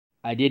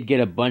I did get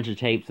a bunch of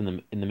tapes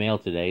in the mail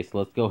today, so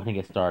let's go ahead and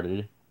get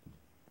started.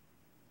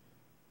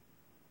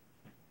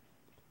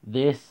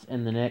 This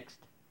and the next,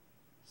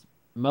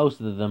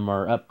 most of them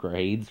are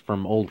upgrades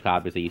from old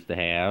copies I used to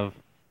have.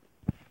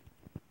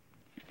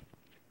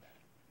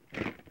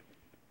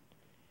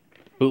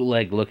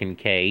 Bootleg looking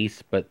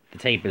case, but the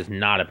tape is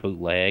not a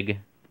bootleg.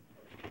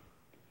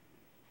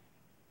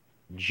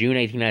 June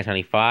 18,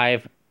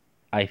 1995.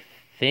 I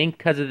think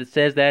because it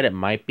says that, it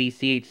might be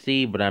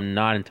CHC, but I'm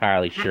not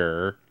entirely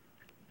sure.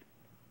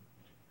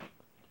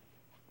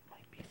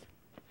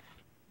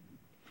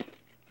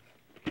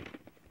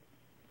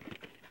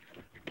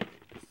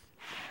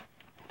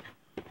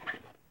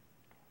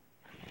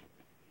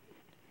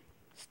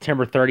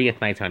 September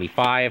 30th,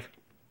 1995.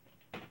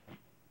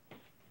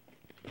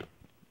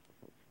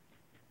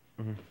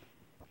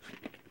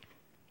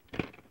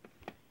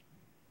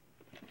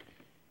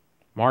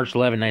 March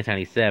 11,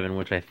 1997,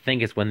 which I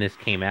think is when this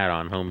came out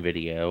on home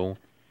video.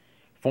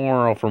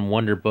 Funeral from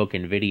Wonder Book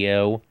and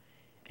Video.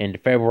 And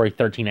February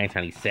 13,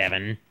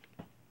 1997.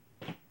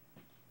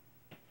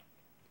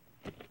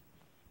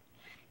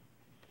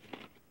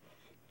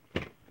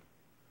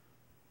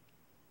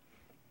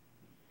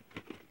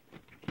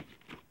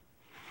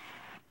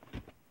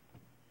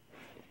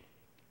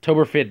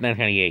 October 5th,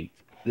 1998.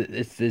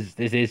 This is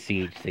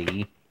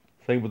CHC.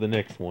 Same with the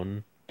next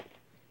one.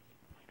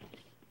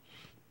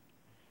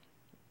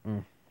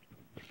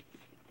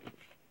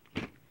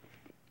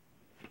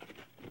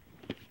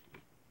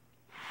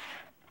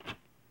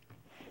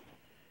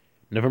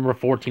 November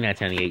 14,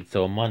 1998,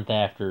 so a month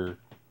after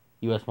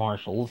U.S.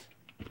 Marshals.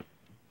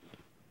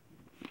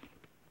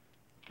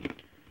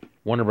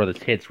 Warner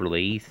Brothers Hits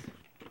release.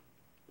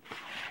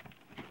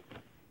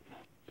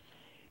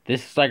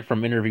 This is like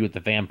from Interview with the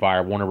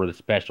Vampire, Warner Brothers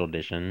Special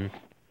Edition.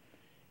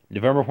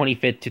 November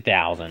 25th,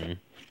 2000.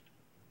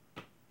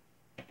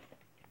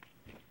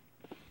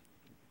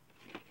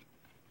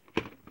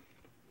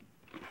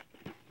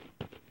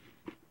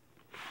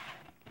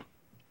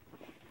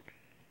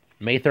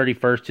 May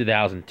 31st,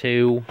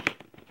 2002.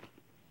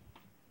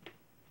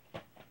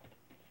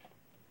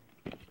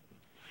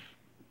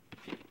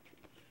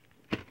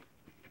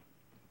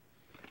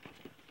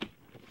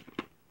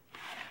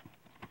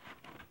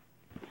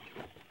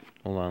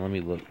 Hold on, let me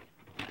look.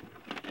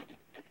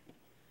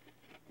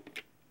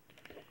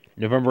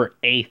 November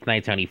 8th,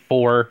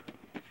 1994.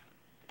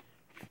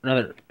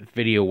 Another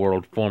Video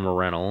World former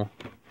rental.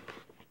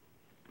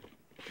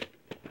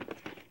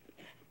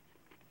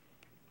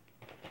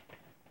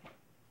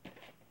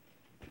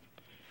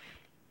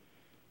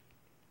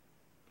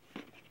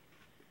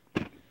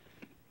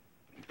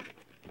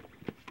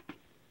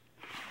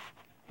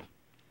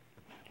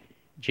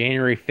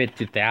 January 5th,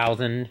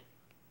 2000.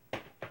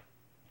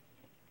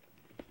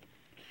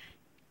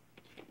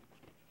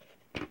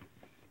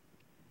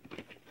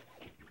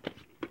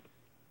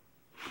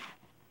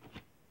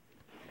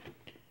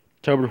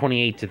 October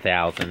 28th,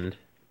 2000.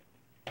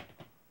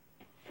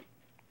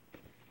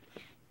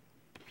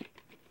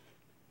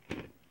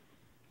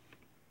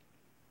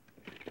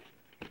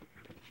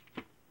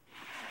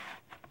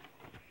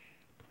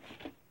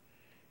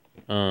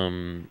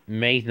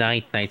 May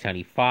 9th,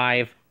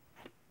 1995.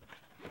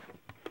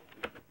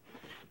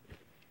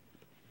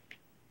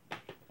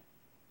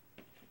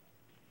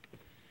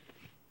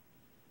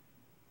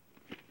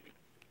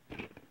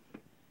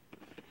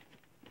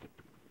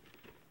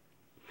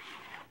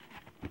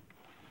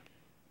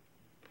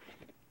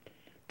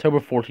 October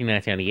 14,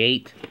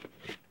 1998.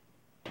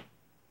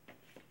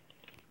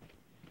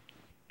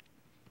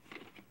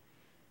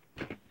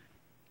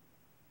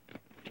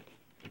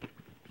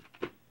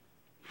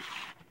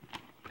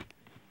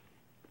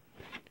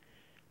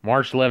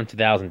 March 11,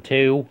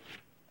 2002.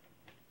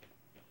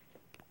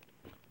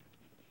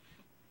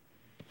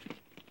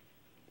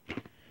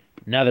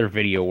 Another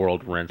Video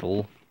World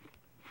rental.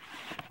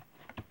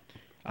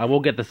 I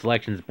will get the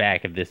selections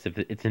back of this if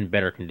it's in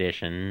better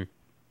condition.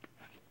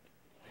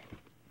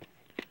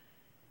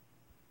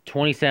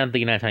 27th,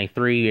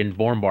 1993, and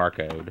Born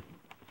Barcode.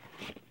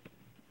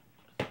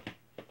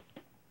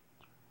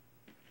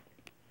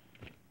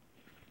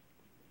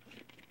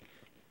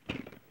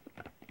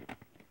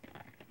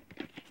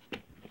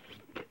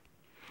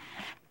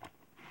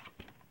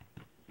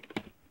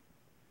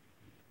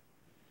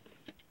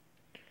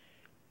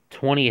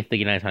 '20th,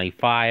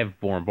 1995,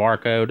 Born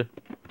Barcode.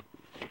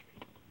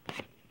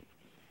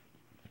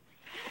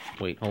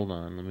 Wait, hold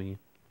on. Let me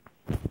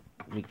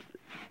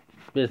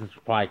business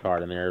reply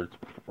card in there. It's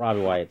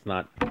probably why it's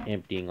not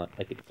emptying like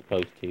it's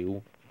supposed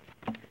to.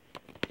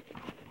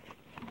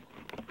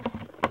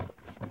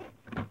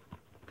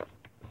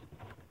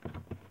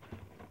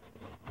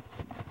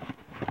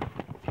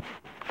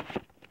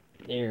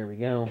 There we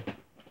go.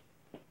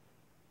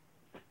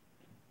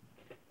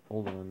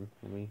 Hold on,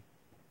 let me.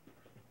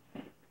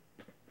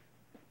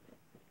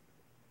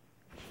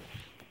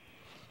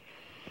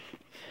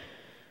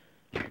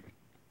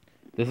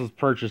 This was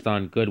purchased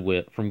on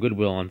Goodwill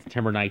on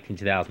September 19,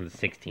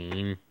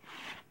 2016.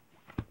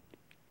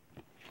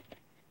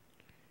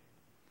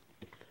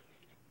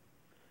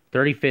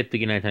 35th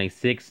week in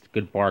 1996,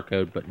 good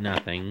barcode, but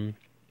nothing.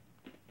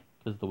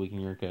 This is the week in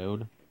year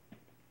code.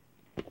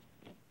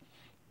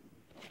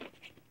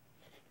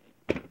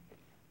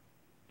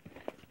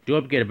 Do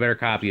hope to get a better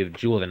copy of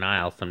Jewel of the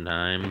Nile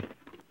sometime.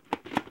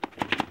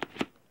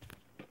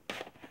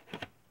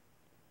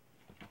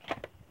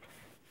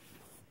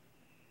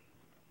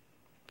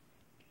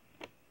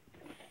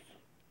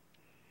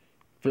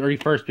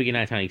 '31st week in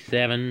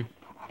 1997.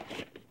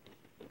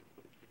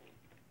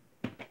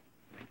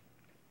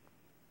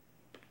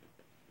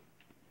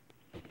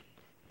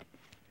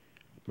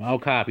 My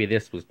old copy of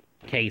this was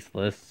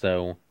caseless,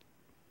 so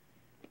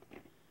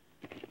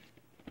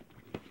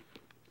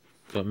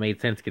it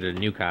made sense to get a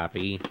new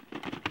copy.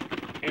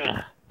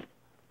 Ugh.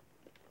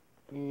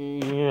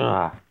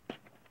 Yeah.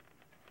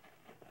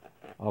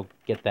 I'll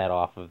get that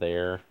off of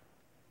there.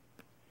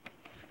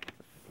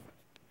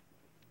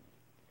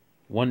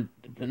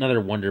 Another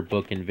Wonder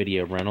Book and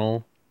video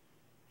rental.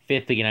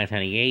 5th week in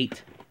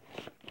 1998.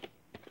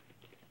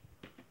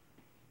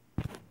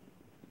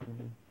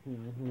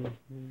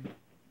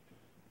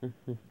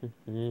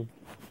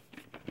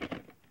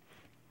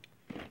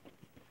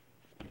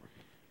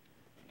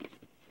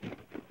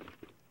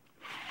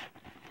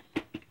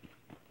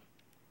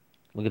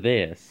 Look at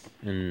this.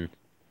 And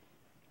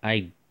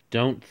I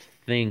don't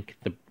think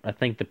I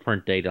think the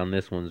print date on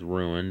this one's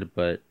ruined,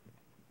 but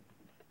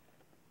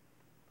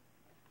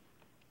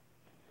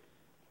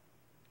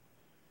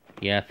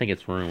yeah, I think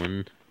it's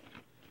ruined.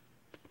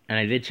 And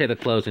I did check the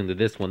closing to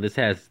this one. This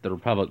has the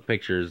Republic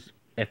Pictures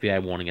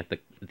FBI warning at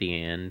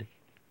the end.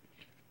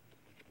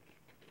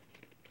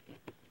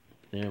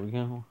 There we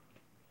go.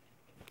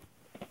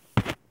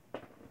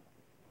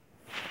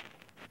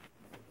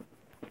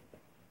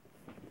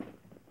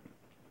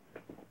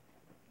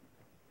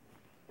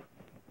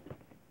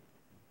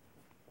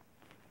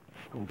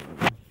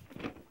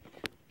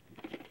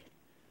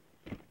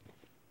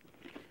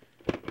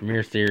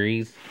 Premiere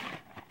Series.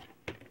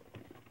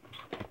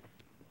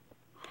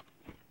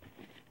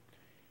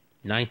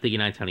 9th week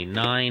in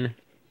 1999.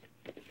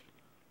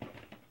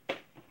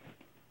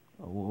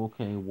 Oh,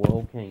 okay,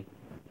 well, okay.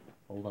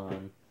 Hold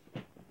on.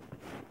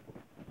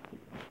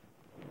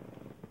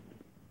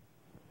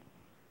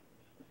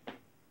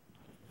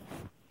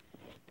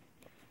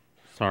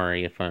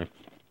 Sorry if I...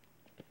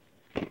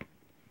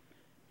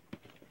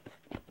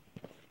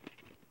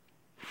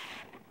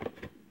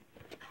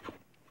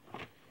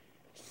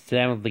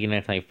 Seventh week in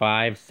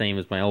 1995, same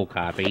as my old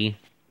copy.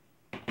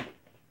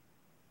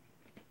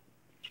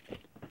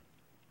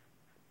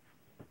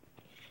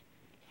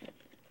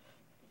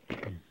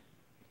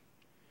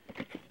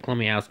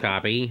 Columbia House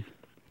copy.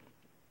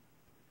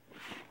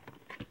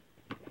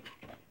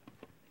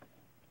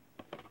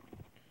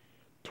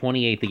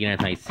 '28th week in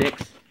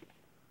 1996.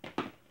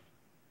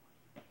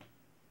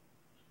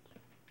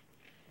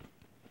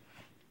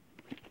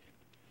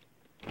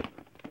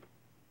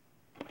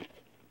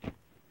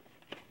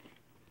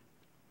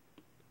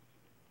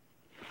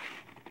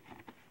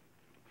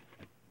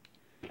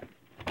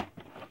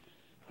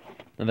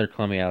 Another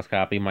Columbia House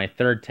copy. My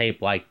third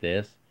tape like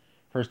this.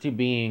 First two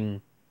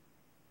being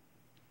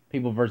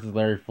People vs.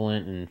 Larry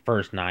Flint and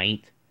First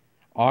Night.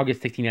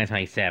 August 16,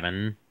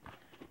 1997.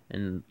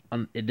 And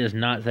it does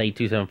not say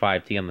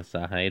 275T on the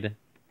side.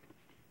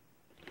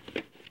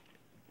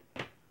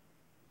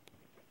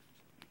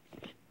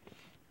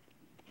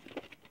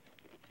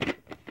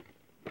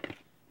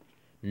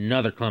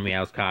 Another Columbia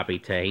House copy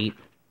tape.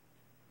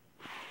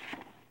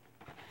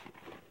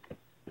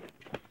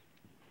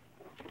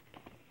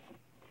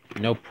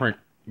 No print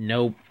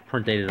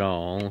date at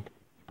all.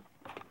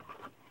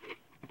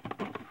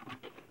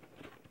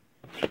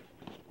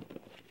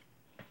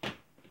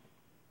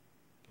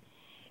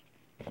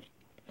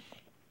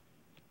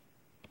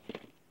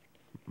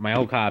 My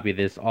old copy of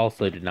this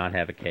also did not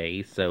have a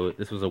case, so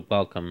this was a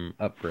welcome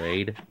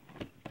upgrade.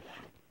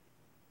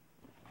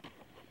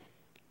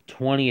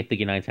 20th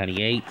week in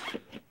 1998.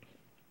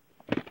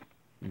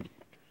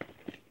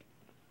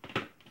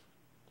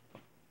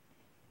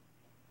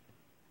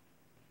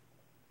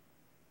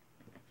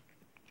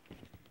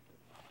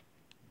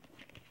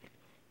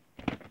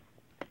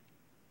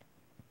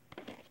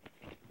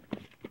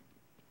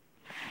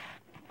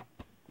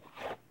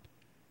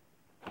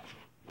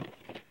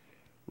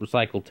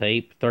 Recycled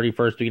tape,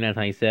 31st week in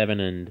 1997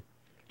 and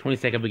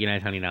 22nd week in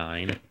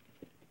 1999.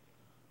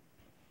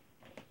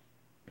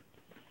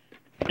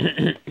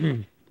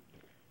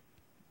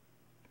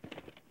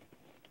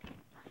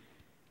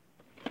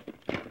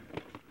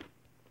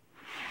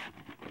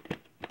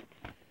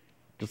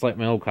 Just like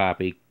my old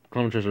copy,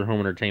 Columbia Treasure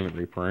Home Entertainment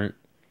reprint,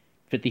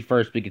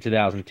 51st week of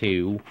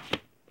 2002.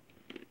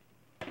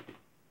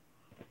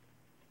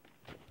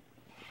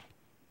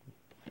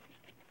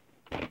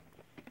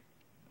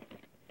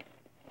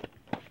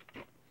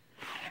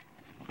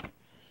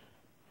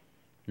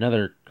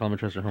 Another Columbia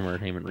Treasure Home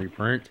Entertainment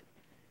reprint.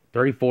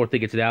 34th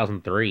week of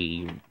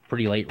 2003.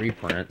 Pretty late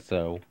reprint,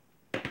 so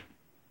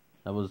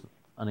that was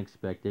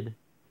unexpected.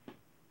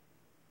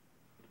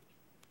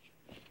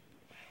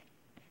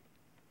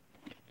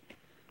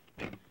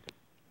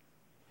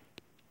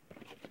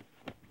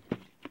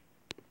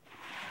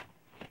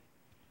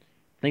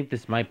 think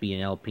this might be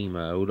in LP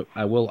mode.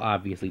 I will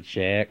obviously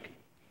check.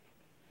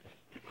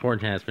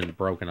 Cord has been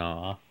broken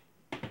off.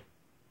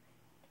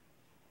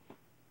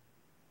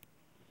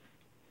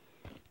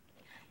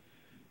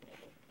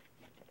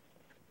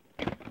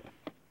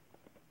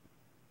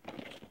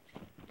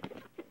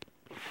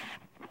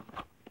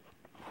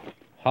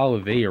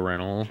 Hollywood Video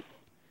Rental.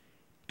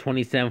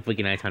 27th week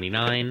of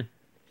 1999.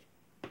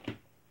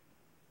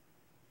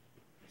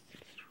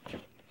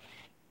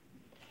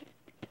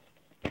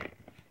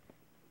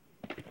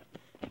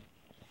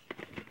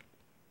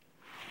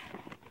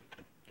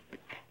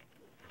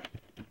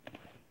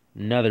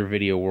 Another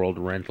Video World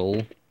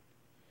rental.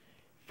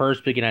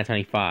 First week of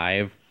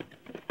 1995.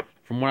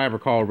 From what I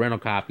recall, rental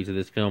copies of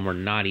this film are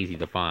not easy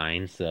to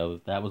find, so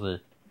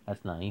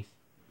that's nice.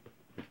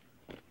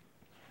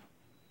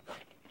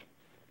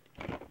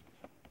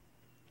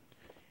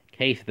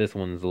 Case of this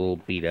one's a little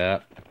beat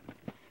up.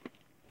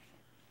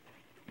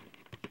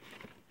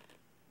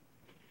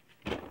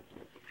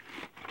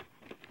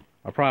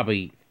 I'll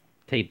probably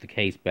tape the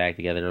case back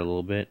together a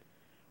little bit.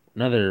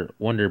 Another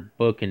Wonder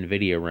Book and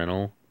Video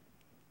rental.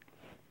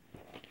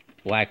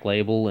 Black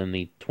Label in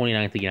the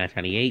 29th of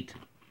 1998.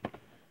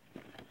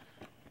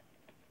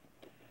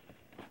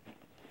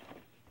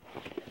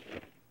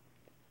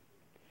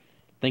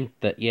 Think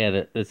that, yeah,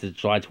 that this is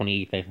July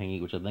 28th, I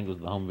think, which I think was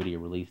the home video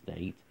release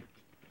date.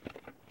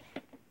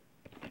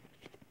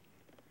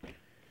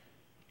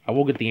 I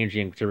will get the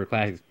MGM Conservative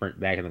Classics print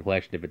back in the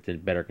collection if it's in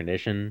better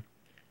condition.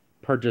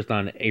 Purchased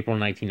on April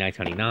 19,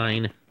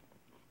 1999.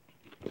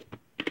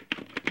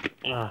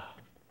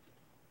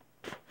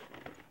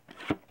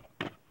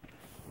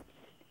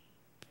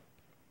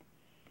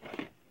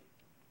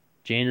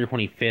 January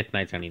 25th,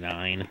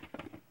 1999.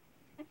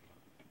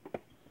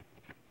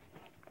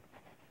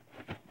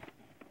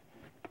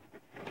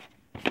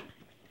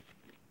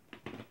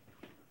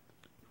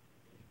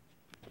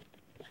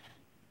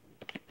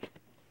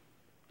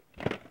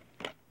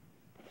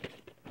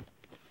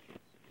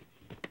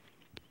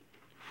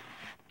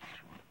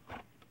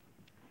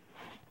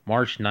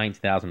 March 9th,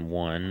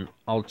 2001.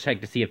 I'll check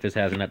to see if this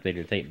has an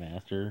updated tape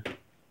master,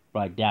 but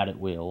I doubt it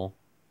will.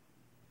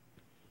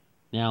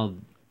 Now,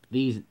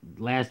 these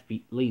last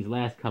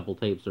couple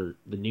tapes are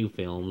the new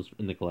films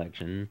in the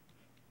collection.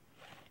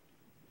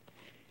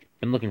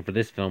 Been looking for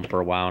this film for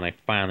a while, and I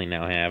finally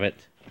now have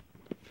it.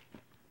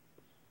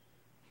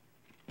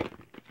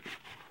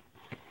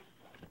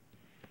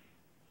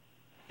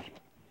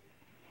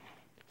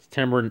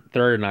 September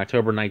 3rd and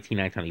October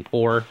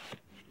 1994.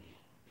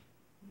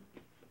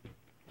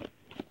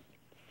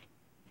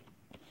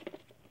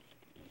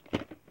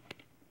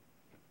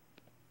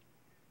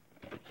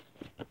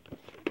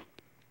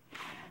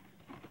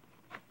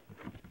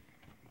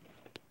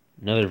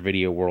 Another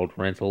Video World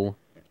rental.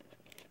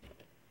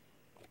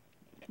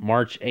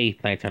 March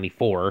 8th,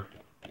 1994.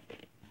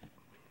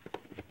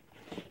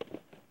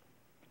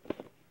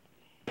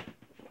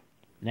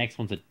 Next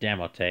one's a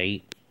demo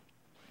tape.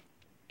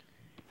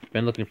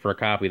 Been looking for a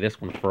copy of this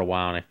one for a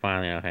while, and I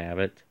finally now have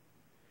it.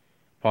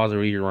 Pause the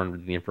reader run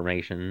with the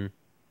information.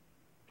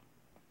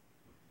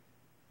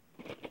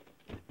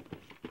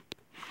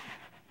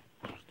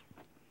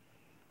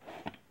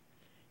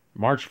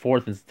 March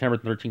 4th and September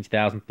 13th,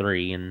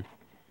 2003, and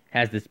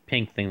has this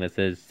pink thing that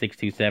says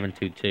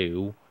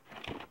 62722.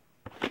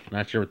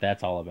 Not sure what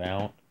that's all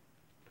about.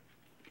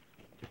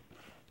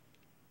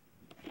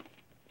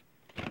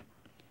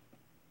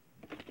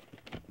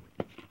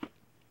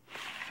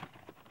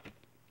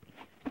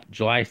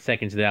 July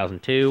 2nd,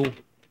 2002.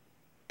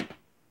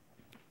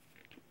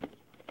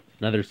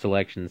 Another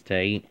selections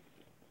tape.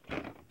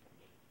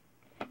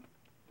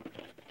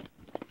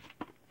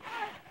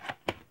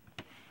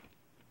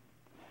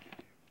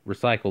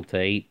 Recycled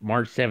tape.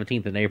 March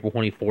 17th and April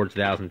 24th,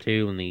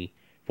 2002, and the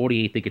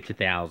 48th week of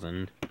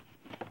 2000.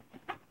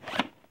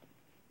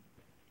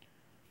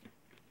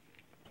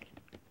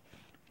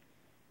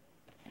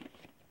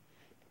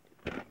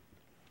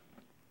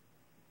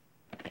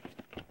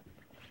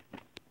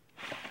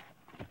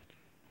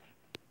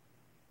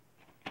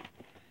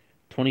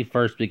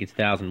 '21st week of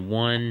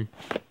 2001.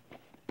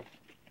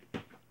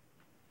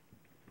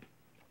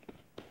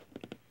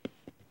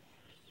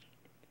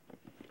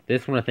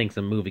 This one I think is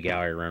a movie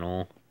gallery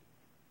rental.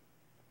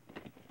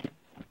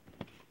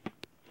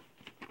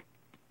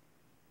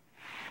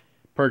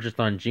 Purchased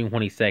on June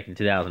 22nd,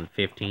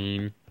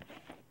 2015.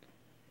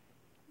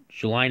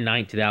 July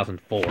 9th,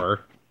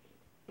 2004.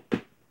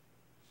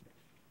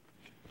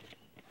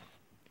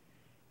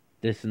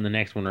 This and the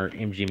next one are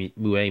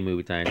MGM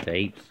movie time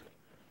tapes.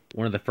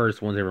 One of the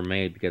first ones ever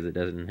made because it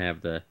doesn't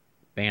have the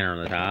banner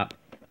on the top.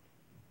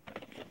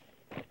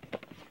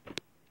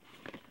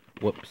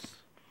 Whoops.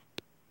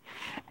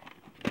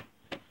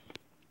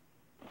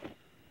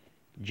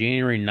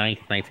 January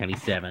 9th,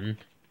 1997.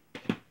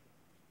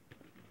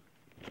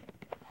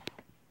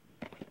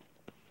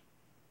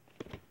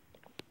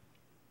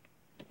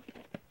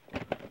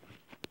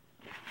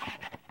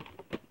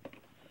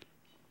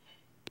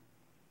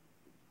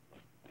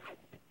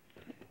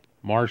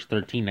 March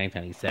 13,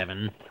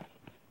 1997.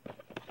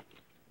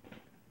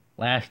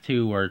 Last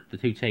two are the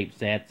 2 tape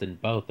sets,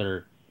 and both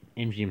are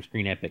MGM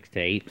Screen Epics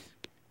tapes.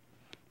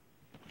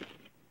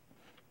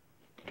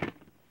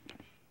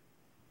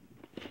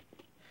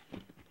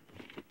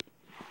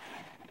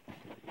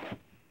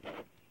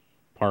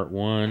 Part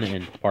 1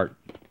 and Part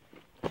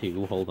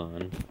 2. Hold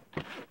on.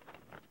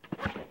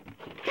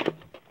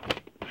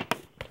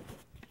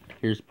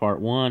 Here's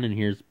Part 1 and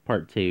here's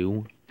Part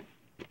 2.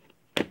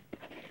 This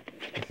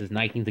is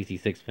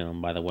 1966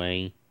 film, by the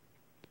way.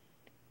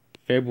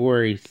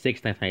 February 6,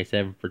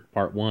 1997 for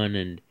Part 1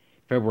 and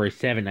February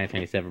 7,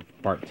 1997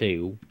 for Part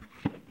 2.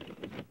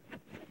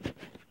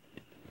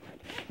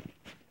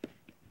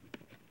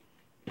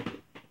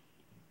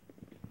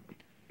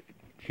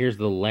 Here's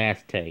the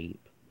last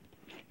tape.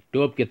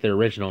 Go up get the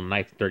original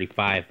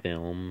 1935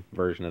 film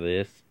version of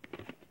this.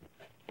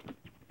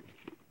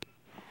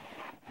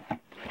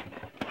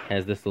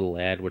 Has this little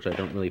ad, which I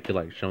don't really feel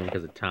like showing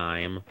because of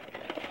time.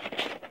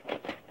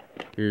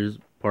 Here's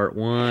Part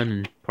 1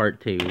 and Part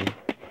 2.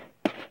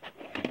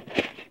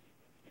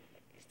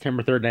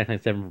 September 3rd,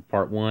 1997 for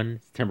Part 1.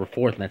 September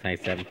 4th,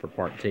 1997 for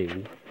Part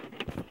 2.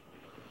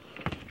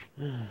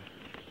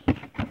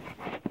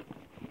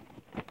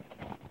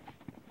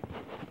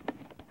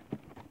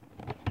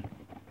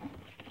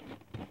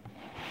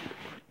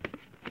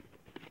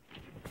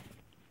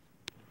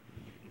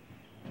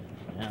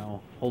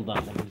 Now, hold on.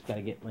 I just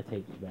gotta get my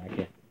tapes back.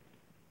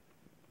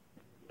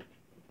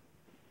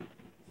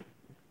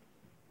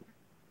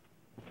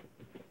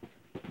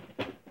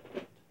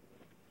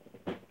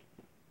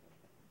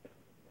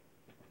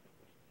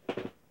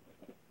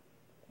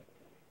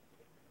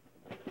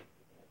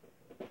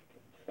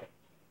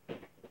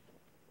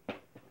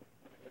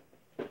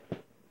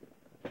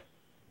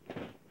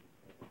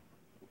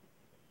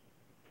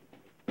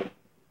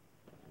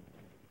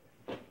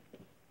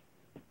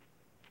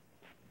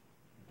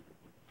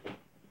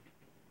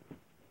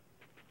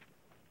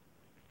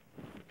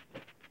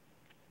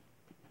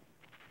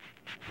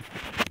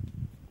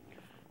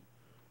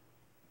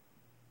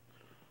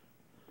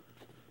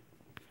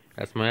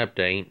 That's my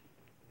update.